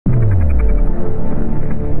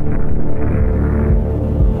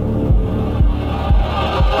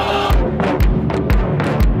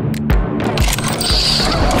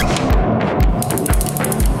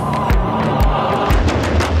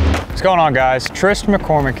on, guys? Tristan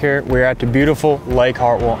McCormick here. We're at the beautiful Lake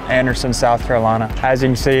Hartwell, Anderson, South Carolina. As you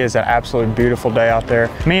can see, it's an absolutely beautiful day out there.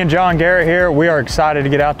 Me and John Garrett here, we are excited to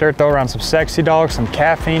get out there, throw around some sexy dogs, some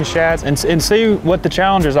caffeine shads, and see what the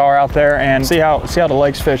challenges are out there and see how the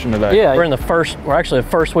lake's fishing today. Yeah, we're actually the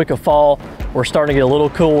first week of fall. We're starting to get a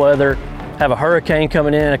little cool weather. Have a hurricane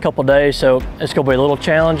coming in a couple days, so it's gonna be a little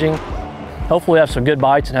challenging. Hopefully we have some good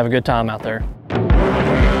bites and have a good time out there.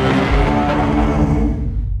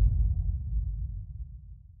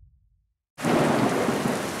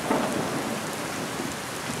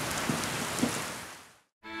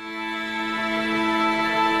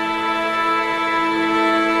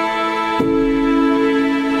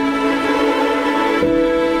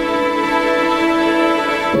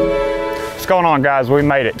 What's going on, guys? We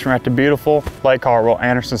made it. We're at the beautiful Lake Hartwell,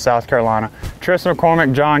 Anderson, South Carolina. Tristan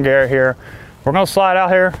McCormick, John Garrett here. We're gonna slide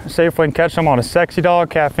out here, see if we can catch them on a sexy dog,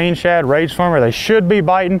 caffeine shad, rage swimmer. They should be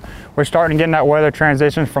biting. We're starting to get in that weather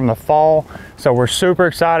transition from the fall, so we're super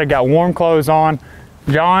excited. Got warm clothes on.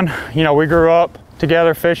 John, you know, we grew up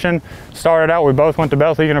together fishing. Started out, we both went to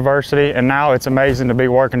Bethel University, and now it's amazing to be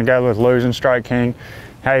working together with Luz and Strike King.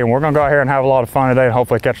 Hey, and we're gonna go out here and have a lot of fun today and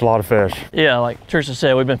hopefully catch a lot of fish. Yeah, like Tristan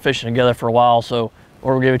said, we've been fishing together for a while, so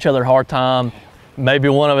we're gonna give each other a hard time. Maybe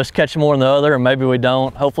one of us catch more than the other, and maybe we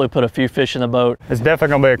don't. Hopefully put a few fish in the boat. It's definitely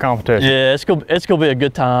gonna be a competition. Yeah, it's gonna be a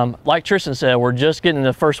good time. Like Tristan said, we're just getting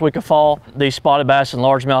the first week of fall. These spotted bass and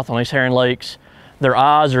largemouth on these herring lakes, their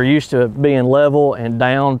eyes are used to being level and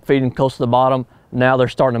down, feeding close to the bottom. Now they're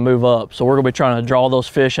starting to move up. So we're gonna be trying to draw those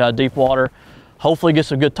fish out of deep water. Hopefully get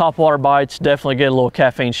some good topwater bites, definitely get a little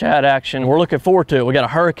caffeine shad action. We're looking forward to it. We got a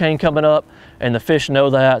hurricane coming up and the fish know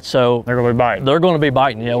that, so they're gonna be biting. They're gonna be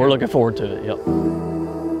biting, yeah, we're looking forward to it, yep.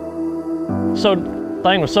 So, the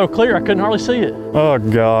thing was so clear I couldn't hardly see it. Oh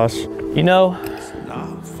gosh. You know,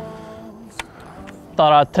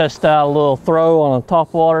 thought I'd test out a little throw on a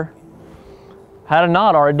topwater. Had a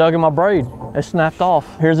knot already dug in my braid. It snapped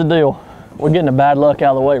off. Here's the deal. We're getting the bad luck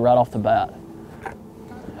out of the way right off the bat.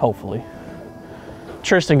 Hopefully.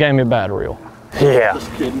 Tristan gave me a bad reel. Yeah,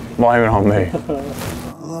 blame it on me.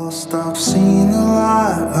 Lost, I've seen the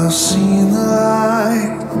light, I've seen the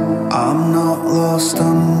light. I'm not lost,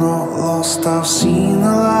 I'm not lost, I've seen the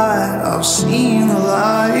light, I've seen the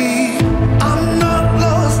light. I'm not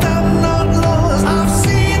lost, I'm not lost, I've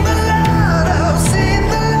seen the light, I've seen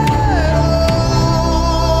the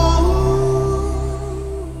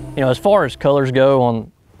light. You know, as far as colors go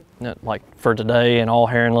on, like for today and all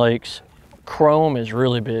herring lakes, chrome is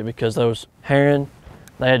really big because those herring,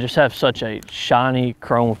 they just have such a shiny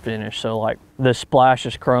chrome finish. So like this splash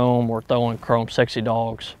is chrome, we're throwing chrome sexy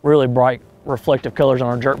dogs, really bright reflective colors on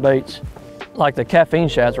our jerk baits. Like the caffeine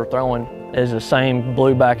shads we're throwing is the same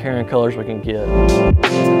blueback herring colors we can get.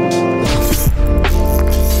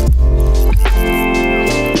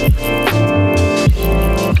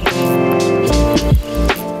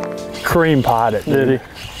 Cream pied it, dude. Did he?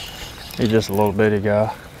 He's just a little bitty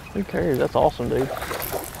guy. Who cares? That's awesome, dude.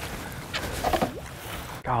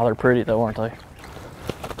 God, they're pretty though, aren't they?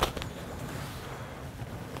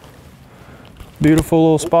 Beautiful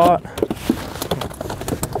little spot.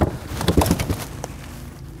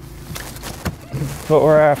 What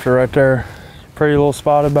we're after right there. Pretty little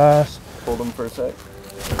spotted bass. Hold them for a sec.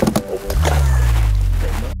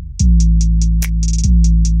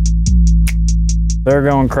 They're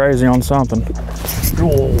going crazy on something.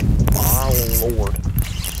 Oh my Lord.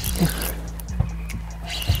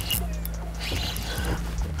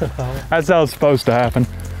 That's how it's supposed to happen.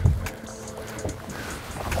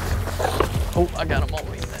 Oh, I got them all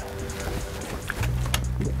weak now.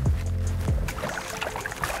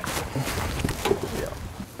 Yeah.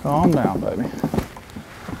 Calm down, baby.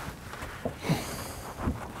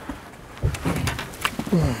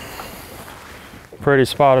 Pretty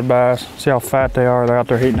spotted bass. See how fat they are. They're out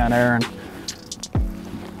there heating that air, and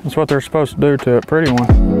that's what they're supposed to do to a pretty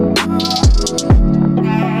one.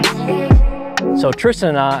 So Tristan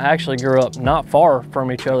and I actually grew up not far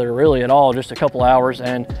from each other really at all, just a couple hours,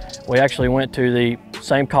 and we actually went to the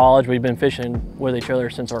same college. We've been fishing with each other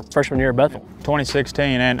since our freshman year at Bethel.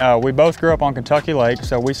 2016, and we both grew up on Kentucky Lake,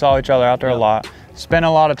 so we saw each other out there a lot. Spent a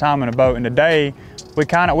lot of time in a boat, and today we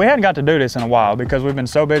hadn't got to do this in a while because we've been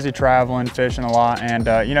so busy traveling, fishing a lot, and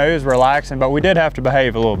you know, it was relaxing, but we did have to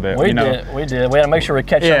behave a little bit. We did. We had to make sure we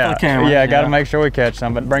catch something for the camera. Yeah, got to make sure we catch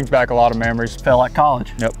some, but it brings back a lot of memories. Felt like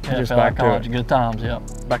college. Yep, yeah, just back to college. Good times, yep.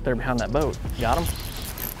 Back there behind that boat. Got him?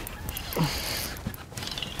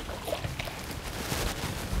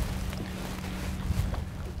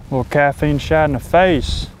 Little caffeine shad in the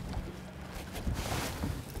face.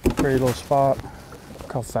 Pretty little spot.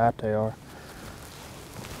 Look how fat they are.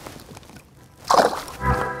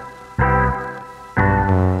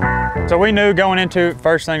 So we knew going into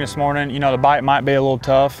first thing this morning, you know, the bite might be a little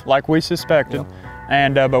tough, like we suspected. Yep.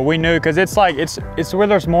 And but we knew, because it's like it's where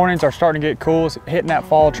those mornings are starting to get cool, it's hitting that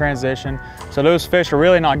fall transition. So those fish are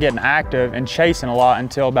really not getting active and chasing a lot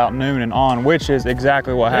until about noon and on, which is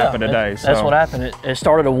exactly what happened today. That's what happened. It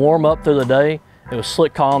started to warm up through the day. It was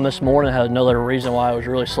slick calm this morning. Had another reason why it was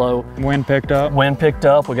really slow. Wind picked up. Wind picked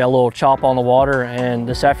up. We got a little chop on the water, and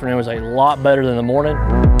this afternoon was a lot better than the morning.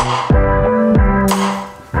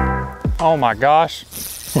 Oh my gosh.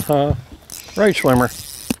 Great swimmer.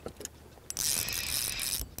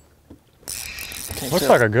 Looks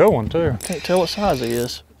like a good one too. Can't tell what size he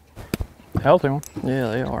is. Healthy one.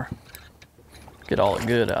 Yeah, they are. Get all the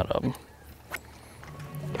good out of them.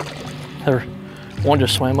 One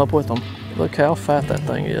just swam up with them. Look how fat that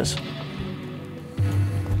thing is.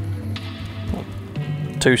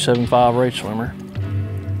 275 rate swimmer.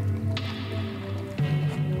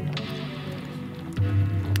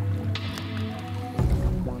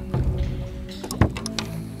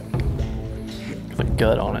 The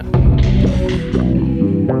gut on it.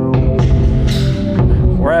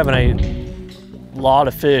 We're having a lot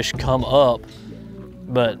of fish come up,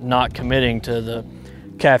 but not committing to the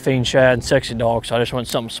caffeine shad and sexy dog, so I just went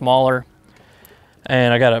something smaller.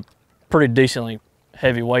 And I got a pretty decently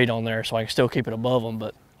heavy weight on there, so I can still keep it above them,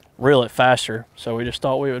 but reel it faster. So we just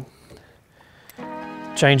thought we would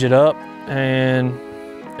change it up, and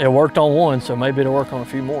it worked on one, so maybe it'll work on a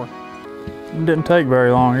few more. It didn't take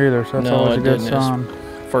very long either, so that's always a good sign.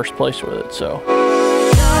 First place with it, so.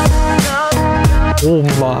 Oh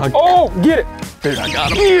my. Oh, get it. Dude, I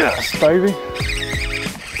got him. Yes, baby.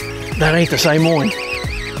 That ain't the same one.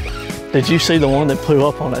 Did you see the one that blew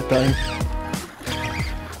up on that thing?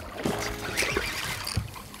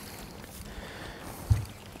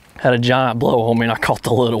 Had a giant blow on me and I caught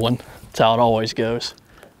the little one. That's how it always goes.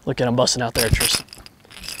 Look at him busting out there, Tristan.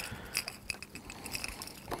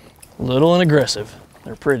 Little and aggressive.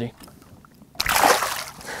 They're pretty.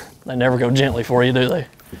 They never go gently for you, do they?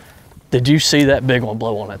 Did you see that big one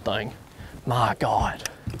blow on that thing? My God.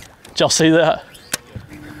 Did y'all see that?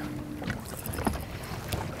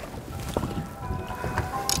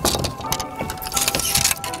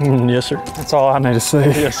 Yes, sir. That's all I need to see.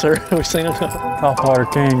 Yes, sir. We've seen it. Top water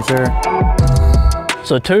kings here.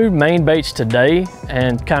 So 2 main baits today,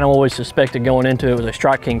 and kind of what we suspected going into it was a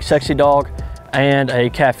Strike King Sexy Dog and a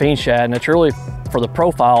caffeine shad, and it's really for the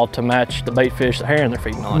profile to match the bait fish the herring they're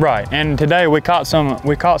feeding on. Right, and today we caught some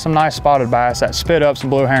nice spotted bass that spit up some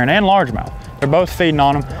blue herring and largemouth. They're both feeding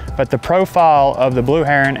on them, but the profile of the blue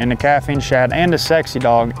herring and the caffeine shad and the sexy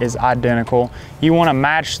dog is identical. You want to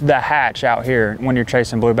match the hatch out here when you're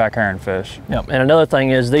chasing blueback herring fish. Yep, and another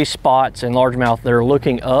thing is these spots in largemouth, they're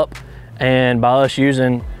looking up, and by us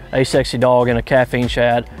using a sexy dog and a caffeine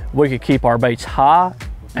shad, we could keep our baits high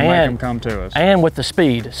and make them come to us. And with the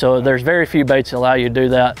speed. So there's very few baits that allow you to do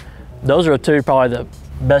that. Those are 2 probably the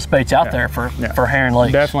best baits out there for herring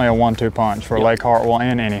lakes. Definitely a 1-2 punch for Lake Hartwell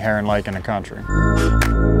and any herring lake in the country. Oh,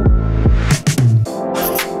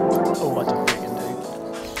 that's a big one,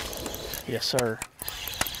 dude. Yes, sir.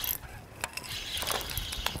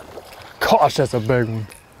 Gosh, that's a big one.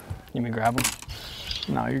 You mean grab them?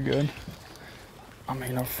 No, you're good. I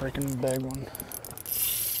mean, a freaking big one.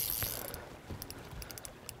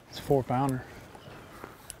 It's a 4-pounder.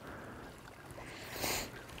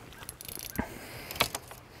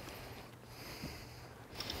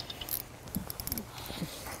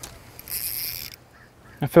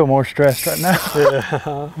 I feel more stressed right now.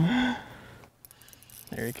 Yeah.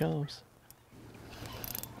 There he comes.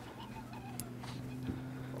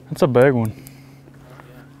 That's a big one.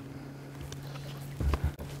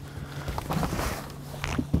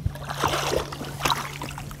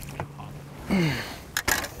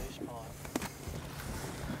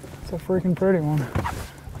 It's a freaking pretty one.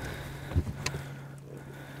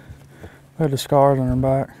 Look at the scars on her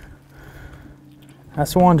back.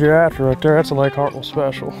 That's the ones you're after right there. That's a Lake Hartwell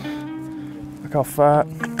special. Look how fat.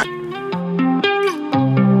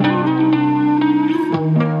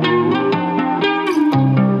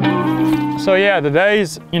 So yeah, the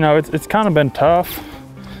days, you know, it's kind of been tough,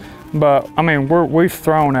 but I mean, we've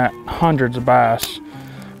thrown at hundreds of bass,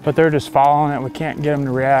 but they're just following it. We can't get them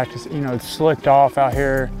to react. It's, you know, it's slicked off out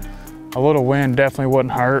here. A little wind definitely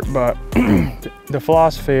wouldn't hurt, but the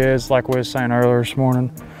philosophy is, like we were saying earlier this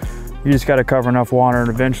morning, you just got to cover enough water, and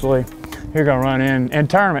eventually you're going to run in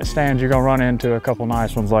tournament stands, you're going to run into a couple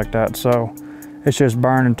nice ones like that. So it's just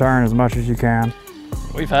burn and turn as much as you can.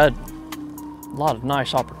 We've had a lot of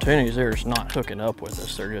nice opportunities. They're just not hooking up with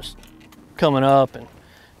us. They're just coming up and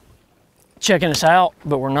checking us out,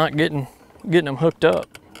 but we're not getting them hooked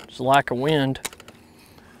up. It's a lack of wind.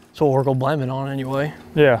 That's what we're gonna blame it on anyway.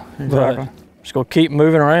 Yeah, exactly. But just gonna keep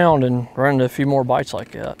moving around and running a few more bites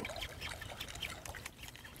like that.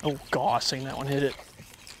 Oh God, I seen that one hit it.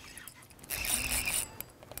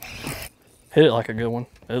 Hit it like a good one.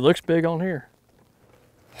 It looks big on here.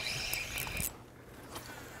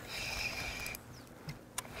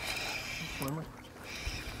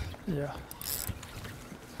 Yeah.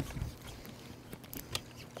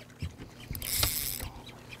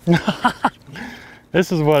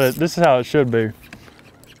 This is how it should be.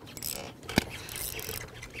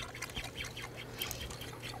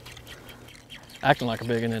 Acting like a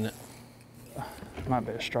big one, isn't it? Might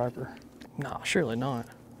be a striper. No, surely not.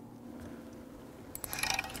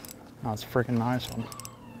 No, it's a freaking nice one. Is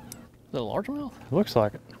it a largemouth? It looks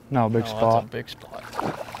like it. No, big Oh, spot. that's a big spot.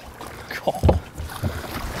 God.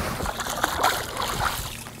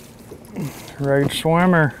 Rage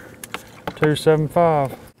swimmer,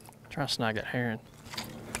 275. Try to snag that herring.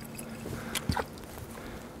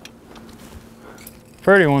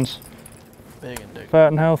 Pretty ones, Big and dude. fat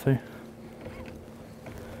and healthy.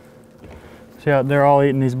 See how they're all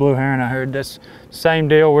eating these blue herring. I heard this same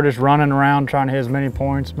deal. We're just running around trying to hit as many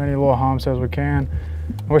points, many little humps as we can.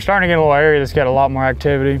 We're starting to get a little area that's got a lot more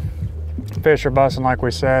activity. Fish are busting like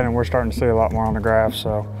we said, and we're starting to see a lot more on the graph.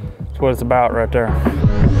 So that's what it's about right there.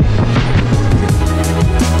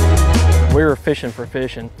 We were fishing for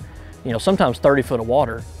fish, and you know, sometimes 30 foot of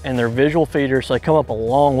water, and they're visual feeders, so they come up a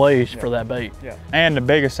long ways for that bait. Yeah. And the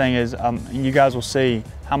biggest thing is, you guys will see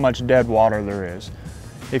how much dead water there is.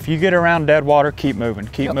 If you get around dead water, keep moving,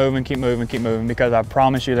 keep moving, keep moving, keep moving, because I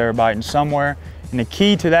promise you they're biting somewhere. And the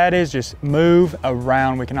key to that is just move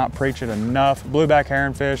around. We cannot preach it enough. Blueback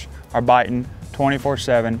herringfish are biting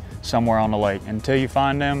 24/7 somewhere on the lake. Until you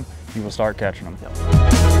find them, you will start catching them.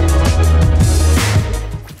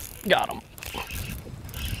 Got them.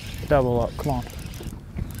 Double up, come on.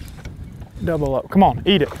 Double up, come on,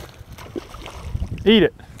 eat it. Eat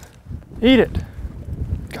it, eat it.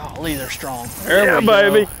 Golly, they're strong. There we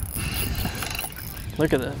baby. go.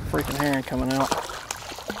 Look at the freaking herring coming out.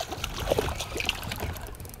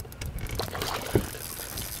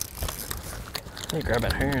 Let me grab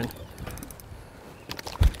that herring.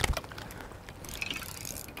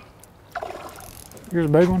 Here's a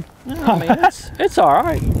big one. Yeah, I mean, it's all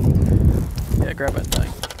right. Yeah, grab that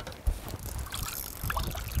thing.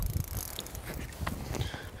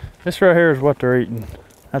 This right here is what they're eating.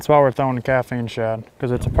 That's why we're throwing the caffeine shad,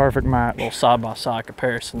 because it's a perfect match. A little side-by-side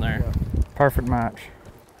comparison there. Perfect match.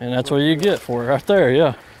 And that's what you get for it right there,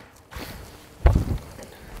 yeah.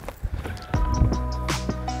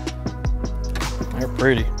 They're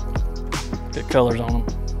pretty. Good colors on them.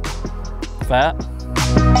 Fat.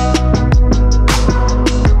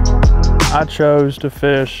 I chose to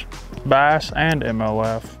fish bass and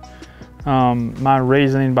MLF. My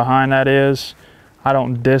reasoning behind that is I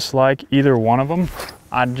don't dislike either one of them.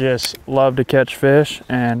 I just love to catch fish,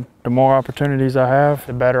 and the more opportunities I have,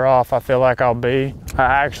 the better off I feel like I'll be. I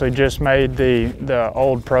actually just made the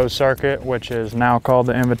old pro circuit, which is now called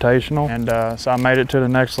the Invitational. And so I made it to the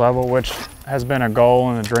next level, which has been a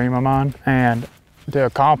goal and a dream of mine. And to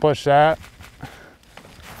accomplish that,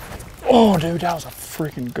 oh dude, that was a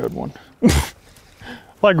freaking good one.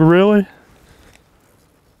 Like really?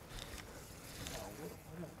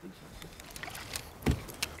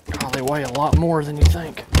 God, they weigh a lot more than you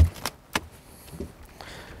think.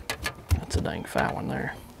 That's a dang fat one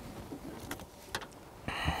there.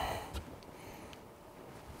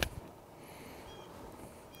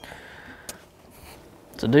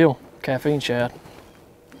 It's a deal. Caffeine shad.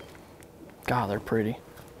 God, they're pretty.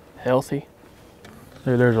 Healthy.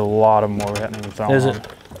 Dude, there's a lot of them more we hadn't even thrown. Is it?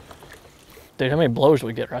 Dude, how many blows do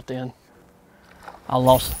we get right then? I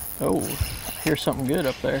lost. Oh, here's something good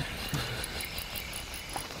up there.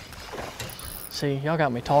 See, y'all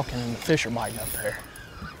got me talking and the fish are biting up there.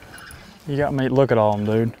 You got me, look at all of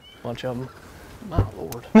them, dude. Bunch of them. My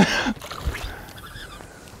Lord.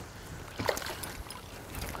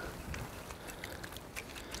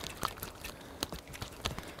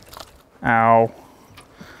 Ow.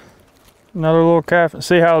 Another little calf.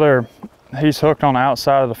 See how he's hooked on the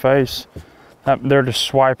outside of the face. They're just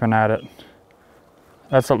swiping at it.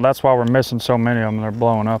 That's why we're missing so many of them. They're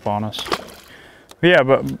blowing up on us. Yeah,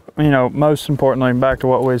 but you know, most importantly, back to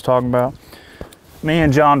what we was talking about. Me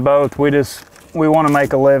and John both, we want to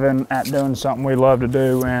make a living at doing something we love to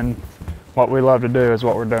do, and what we love to do is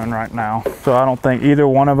what we're doing right now. So I don't think either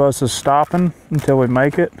one of us is stopping until we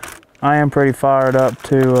make it. I am pretty fired up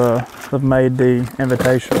to have made the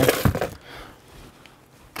Invitational.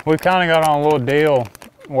 We've kind of got on a little deal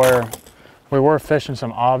where we were fishing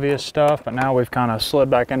some obvious stuff, but now we've kind of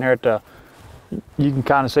slid back in here to you can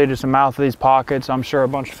kind of see just the mouth of these pockets. I'm sure a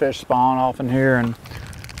bunch of fish spawn off in here and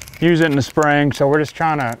use it in the spring. So we're just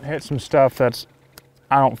trying to hit some stuff that's,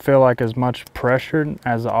 I don't feel like as much pressured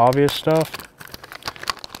as the obvious stuff.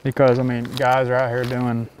 Because I mean, guys are out here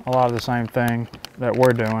doing a lot of the same thing that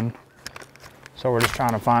we're doing. So we're just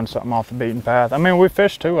trying to find something off the beaten path. I mean, we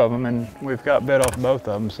fished 2 of them and we've got bit off both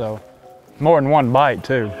of them. So more than 1 bite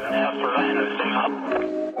too.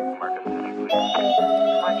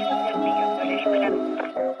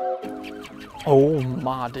 Oh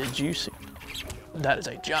my, did you see? That is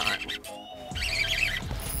a giant.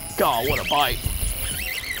 God, what a bite.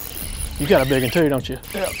 You got a big one too, don't you?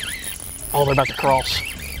 Yep. Oh, they're about to cross.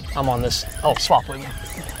 I'm on this. Oh, swap with me.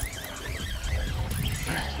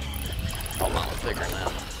 Oh, mine was bigger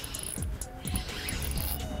now.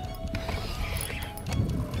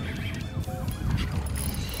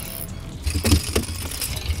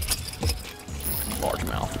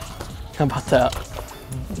 Largemouth. How about that?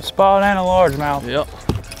 Spot and a largemouth. Yep.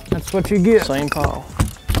 That's what you get. Same pile.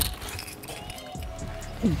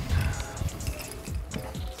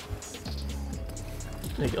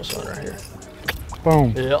 There you go, son, right here.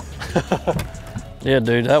 Boom. Yep. Yeah,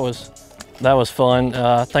 dude, that was fun.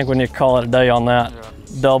 I think we need to call it a day on that. Yeah.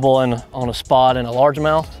 Double and on a spot and a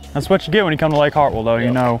largemouth. That's what you get when you come to Lake Hartwell, though. Yep.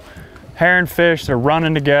 You know, herring fish, they're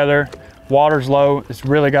running together. Water's low, it's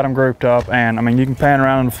really got them grouped up, and I mean, you can pan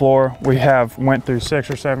around on the floor. We have went through 6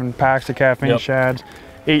 or 7 packs of caffeine shads,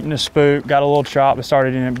 eating a spook, got a little chop, they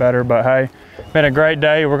started eating it better, but hey, been a great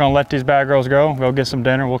day. We're gonna let these bad girls go get some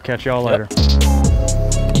dinner. We'll catch y'all later.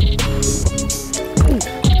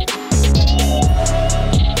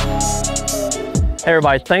 Hey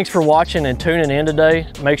everybody, thanks for watching and tuning in today.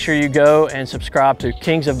 Make sure you go and subscribe to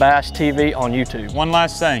Kings of Bass TV on YouTube. One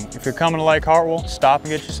last thing, if you're coming to Lake Hartwell, stop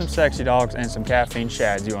and get you some sexy dogs and some caffeine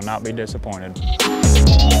shads. You will not be disappointed.